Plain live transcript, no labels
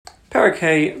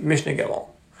Parakeh Mishnah Gimel.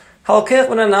 Halakech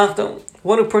v'nanachto,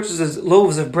 one who purchases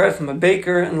loaves of bread from a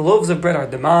baker, and the loaves of bread are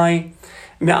demai.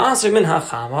 Me'aser min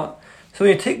hachama. So when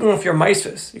you're taking off your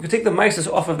maisus, you can take the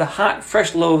maisus off of the hot,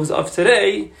 fresh loaves of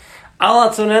today,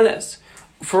 ala tzonenes,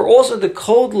 for also the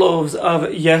cold loaves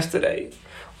of yesterday.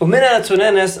 Umina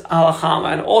tzonenes ala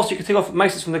chama, and also you can take off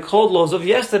maisus from the cold loaves of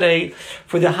yesterday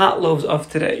for the hot loaves of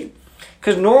today.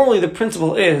 Because normally the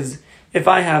principle is, if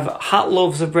I have hot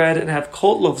loaves of bread and have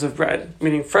cold loaves of bread,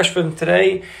 meaning fresh from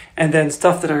today and then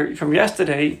stuff that are from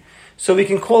yesterday, so we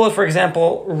can call it, for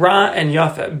example, ra and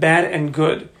yafa, bad and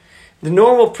good. The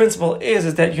normal principle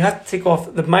is that you have to take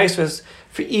off the maisvus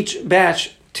for each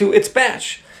batch to its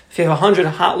batch. If you have 100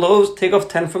 hot loaves, take off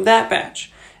 10 from that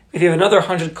batch. If you have another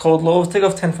 100 cold loaves, take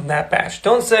off 10 from that batch.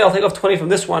 Don't say, I'll take off 20 from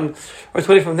this one or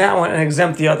 20 from that one and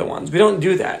exempt the other ones. We don't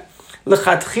do that.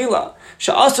 L'chatchila.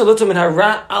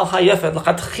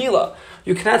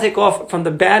 You cannot take off from the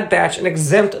bad batch and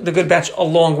exempt the good batch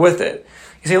along with it.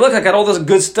 You say, look, I got all this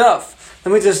good stuff. I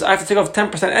have to take off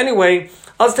 10% anyway.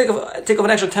 I'll just take off an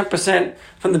extra 10%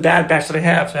 from the bad batch that I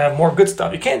have, so I have more good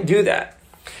stuff. You can't do that.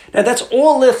 Now that's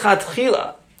all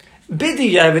lechatchila.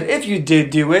 B'diavad, if you did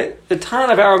do it, the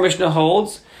Tan of our Mishnah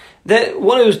holds that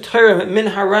one who's Torah min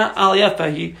hara al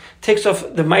yafa, he takes off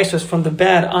the maisus from the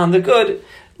bad on the good.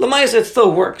 L'maisa, it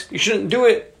still works. You shouldn't do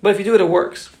it, but if you do it, it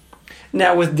works.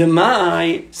 Now with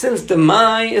demai, since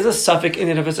demai is a suffix in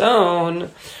and of its own,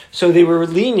 so they were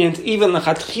lenient, even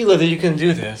l'chatchila, that you can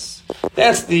do this.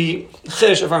 That's the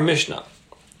chesh of our Mishnah.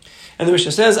 And the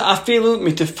Mishnah says, afilu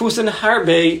mitefusin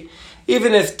harbe,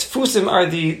 even if tefusim are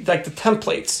the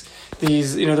templates.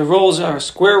 These, the rolls are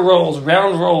square rolls,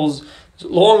 round rolls,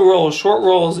 long rolls, short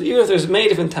rolls, even if there's many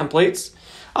different templates.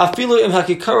 Afilu im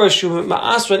hakikara shu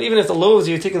ma'asran, even if the loaves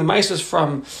you're taking the maisus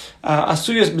from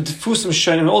asuyas b'tefusim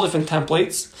shown in all different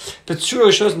templates,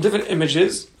 b'tzura shows in different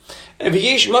images, and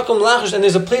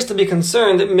there's a place to be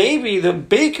concerned that maybe the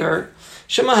baker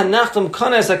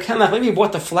maybe he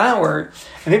bought the flour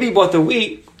and maybe he bought the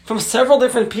wheat from several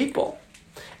different people.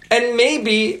 And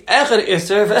maybe maybe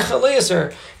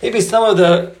some of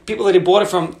the people that he bought it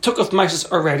from took off maisus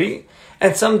already,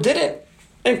 and some didn't.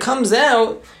 And comes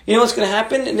out, you know what's going to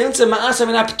happen? You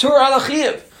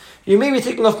may be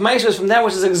taking off maisus from that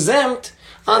which is exempt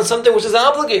on something which is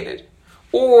obligated.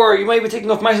 Or you might be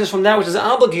taking off maisus from that which is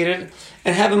obligated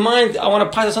and have in mind, I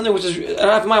want to pass something which is,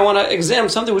 I want to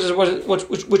exempt something which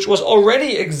was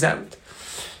already exempt.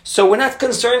 So we're not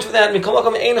concerned for that. We don't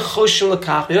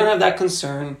have that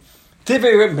concern.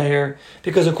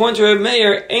 Because according to Reb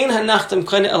Meir,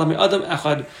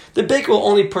 the baker will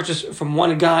only purchase from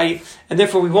one guy, and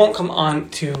therefore we won't come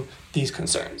on to these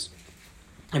concerns.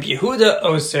 If Yehuda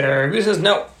Oser, Yehuda says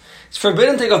no, it's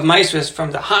forbidden to take off maisvus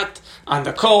from the hot on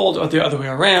the cold, or the other way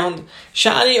around.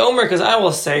 Sha'ani Omer, because I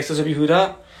will say, says Rabbi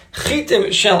Yehuda,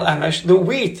 chitim shel emesh, the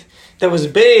wheat that was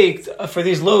baked for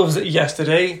these loaves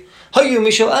yesterday, hayu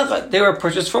mishel echad, they were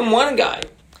purchased from one guy.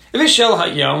 Vishel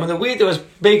hayom, and the wheat that was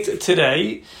baked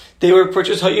today, they were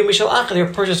purchased hayu mishel echad, they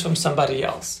were purchased from somebody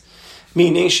else.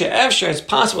 Meaning, she'efshar, it's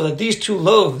possible that these two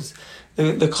loaves,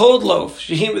 the cold loaf,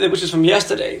 which is from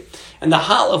yesterday, and the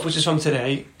hot loaf, which is from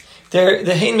today, they're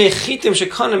from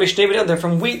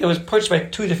wheat that was purchased by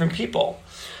two different people.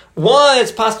 One,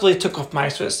 it's possible he took off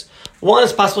maisus. One,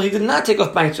 it's possible he did not take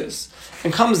off maisus.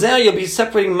 And comes out, you'll be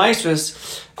separating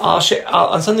maisus on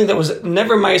something that was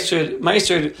never maistered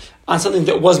on something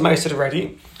that was maistered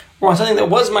already, or on something that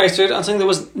was maistered on something that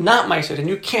was not maistered, and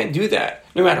you can't do that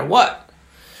no matter what.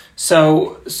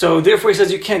 So therefore he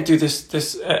says you can't do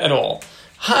this at all.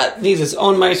 Hot needs its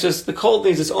own maisus, the cold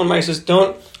needs its own maisus.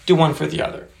 Don't do one for the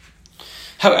other.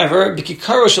 However,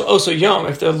 b'kikaro shel oso yom,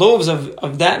 if they're loaves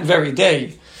of that very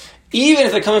day, even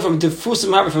if they're coming from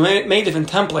defusim from many different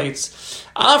templates,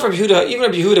 even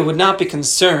Rabbi Yehuda would not be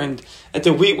concerned that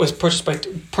the wheat was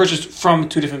purchased from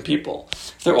two different people.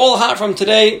 If they're all hot from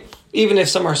today, even if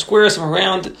some are square, some are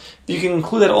round, you can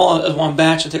include that all as one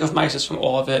batch and take off maisus from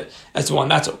all of it as one.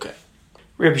 That's okay.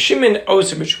 Rabbi Shimon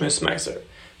oser b'shmis maiser.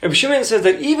 Rabbi Shimon says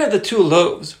that even if the two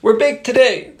loaves were baked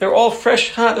today, they're all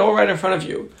fresh, hot, they're all right in front of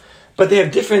you, but they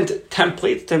have different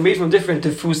templates, they're made from different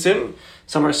defusim,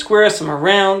 some are square, some are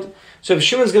round. So if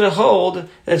Shimon's going to hold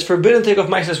that it's forbidden to take off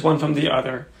maisus one from the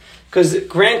other, because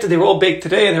granted they were all baked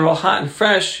today and they're all hot and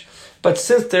fresh, but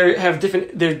since they're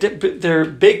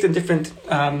baked in different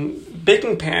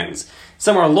baking pans,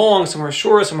 some are long, some are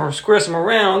short, some are square, some are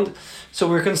round. So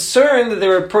we're concerned that they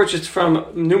were purchased from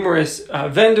numerous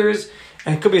vendors,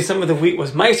 and it could be some of the wheat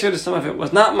was meistered, some of it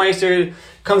was not meistered.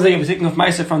 Comes out you'll be taking off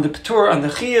meister from the patur on the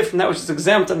chiyuv, from that which is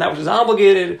exempt and that which is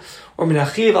obligated, or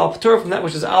minachiv al patur, from that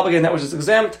which is obligated, that which is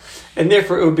exempt, and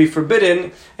therefore it would be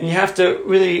forbidden. And you have to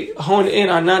really hone in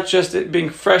on not just it being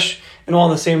fresh and all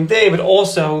on the same day, but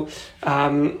also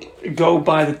go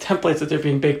by the templates that they're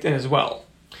being baked in as well.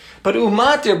 But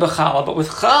umatir b'chala, but with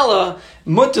chala,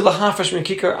 mutter lahafresh min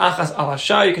kikar achas al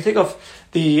hashar, you can take off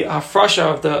the hafrasha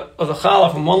of the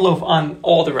chala from one loaf on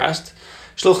all the rest.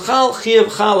 Shluchal chiyav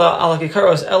chala ala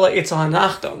kikaros ela itzal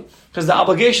hanachtom, because the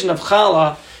obligation of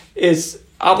chala is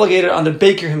obligated on the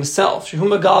baker himself.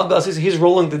 Shehuma galgal, he's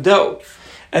rolling the dough,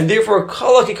 and therefore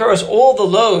kala kikaros, all the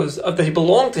loaves that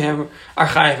belong to him are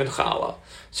chayav in chala.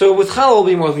 So with chala will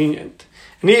be more lenient.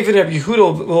 And even if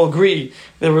Yehuda will agree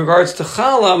that in regards to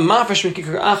chala, mafresh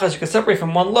mikikar achas, you can separate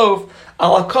from one loaf,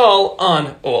 ala kol,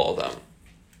 on all of them.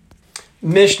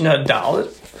 Mishnah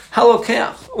Dalet,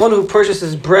 halokeach, one who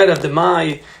purchases bread of the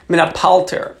mai min a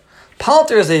palter.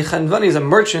 Palter is a chanvani, is a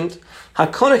merchant.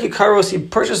 Hakona kikaros, he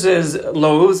purchases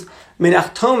loaves min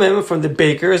achtomim, from the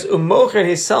bakers, umocher, and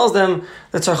he sells them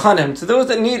the tzarchanim, to those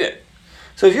that need it.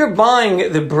 So if you're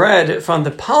buying the bread from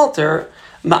the palter,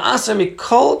 ma'asar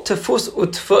mikol tefus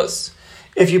utfus.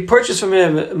 If you purchase from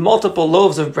him multiple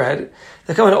loaves of bread,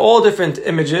 they come in all different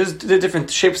images,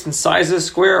 different shapes and sizes,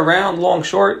 square, round, long,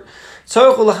 short.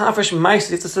 So you have to set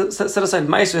aside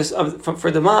maisves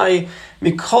for the mai,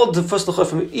 mikol tefus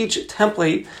from each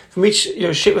template, from each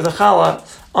shape of the challah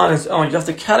on its own. You have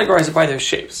to categorize it by their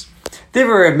shapes.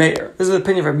 Divrei Reb Meir. This is the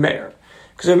opinion of Reb Meir.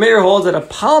 Because Reb Meir holds that a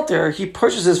palter, he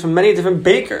purchases from many different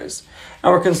bakers.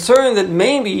 And we're concerned that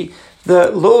maybe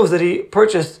the loaves that he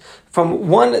purchased from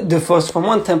one defus, from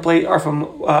one template, are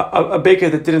from a baker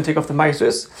that didn't take off the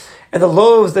maisvis, and the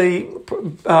loaves that he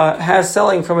has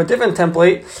selling from a different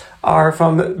template are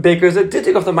from bakers that did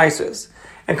take off the maisvis.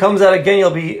 And comes out again,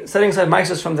 you'll be setting aside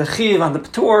maisvis from the chiv on the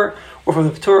patur, or from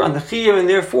the patur on the chiv, and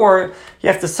therefore you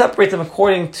have to separate them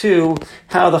according to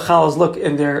how the challahs look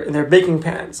in their baking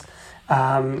pans.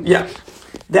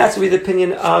 That's the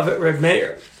opinion of Reb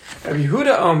Meir. Rabbi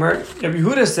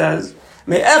Yehuda says,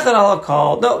 no,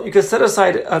 you can set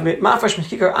aside mafresh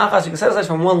mechikar achas, you can set aside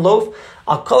from one loaf,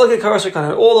 al kol kikaros,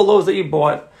 all the loaves that you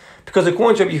bought, because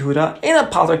according to Rabbi Yehuda, in a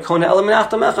palter kona ela min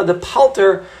achtom echad, the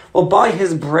palter will buy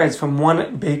his breads from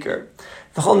one baker.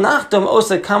 The whole nachtom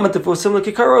osa kamat tefusim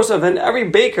kikaros, then every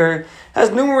baker has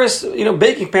numerous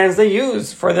baking pans they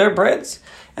use for their breads,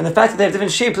 and the fact that they have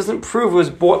different shapes doesn't prove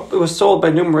it was sold by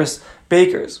numerous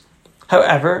bakers.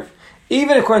 However,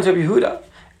 even according to Rabbi Yehuda,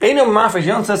 you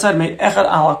don't set aside echad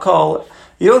ala kol,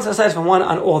 you don't set aside from one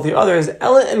on all the others.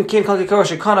 Ela imkin kol kikar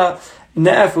shekana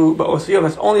ne'efu ba'osiyom.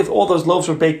 That's only if all those loaves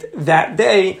were baked that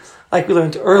day, like we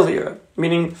learned earlier,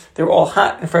 meaning they were all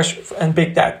hot and fresh and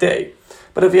baked that day.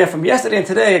 But if you have from yesterday and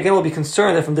today, again, we'll be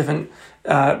concerned that from different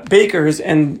bakers,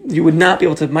 and you would not be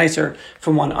able to meiser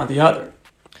from one on the other.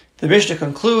 The Mishnah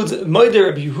concludes, Moeder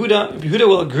Rabbi Yehuda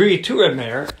will agree to Reb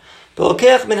Meir,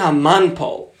 B'lokeach min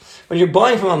ha-manpol. When you're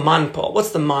buying from a manpol,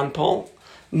 what's the manpol?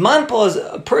 Manpol is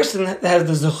a person that has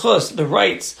the zechus, the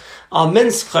rights, on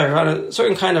a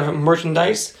certain kind of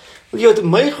merchandise, to be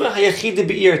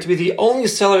the only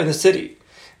seller in the city.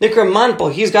 Nikra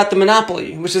manpol, he's got the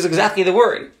monopoly, which is exactly the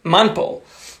word, manpol.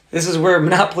 This is where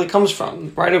monopoly comes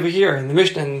from, right over here in the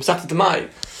Mishnah in Masechet Tamai.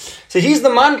 So he's the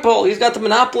manpol, he's got the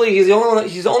monopoly, he's the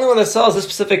only one that sells this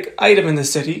specific item in the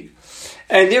city.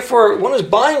 And therefore, one who's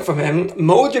buying from him,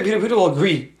 Moed Rabbi Yehuda will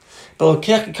agree. When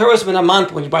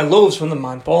you buy loaves from the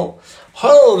manpol,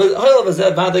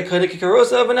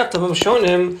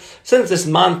 since this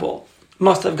manpol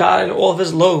must have gotten all of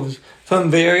his loaves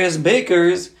from various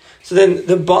bakers, so then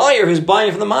the buyer who's buying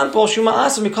from the manpol,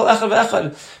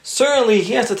 certainly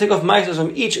he has to take off maisers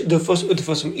from each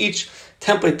defus, from each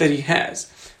template that he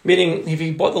has. Meaning, if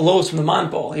he bought the loaves from the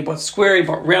manpol, he bought square, he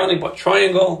bought round, he bought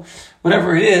triangle,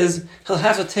 whatever it is, he'll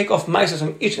have to take off maisers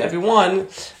from each and every one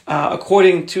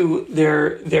according to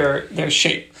their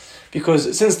shape.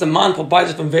 Because since the manpol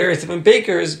buys it from various different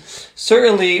bakers,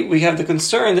 certainly we have the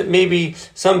concern that maybe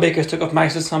some bakers took off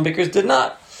maisers, some bakers did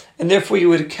not. And therefore you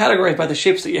would categorize by the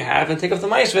shapes that you have and take off the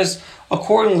maisers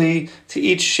accordingly to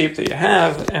each shape that you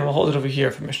have. And we'll hold it over here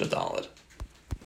for Mishnah Dalet.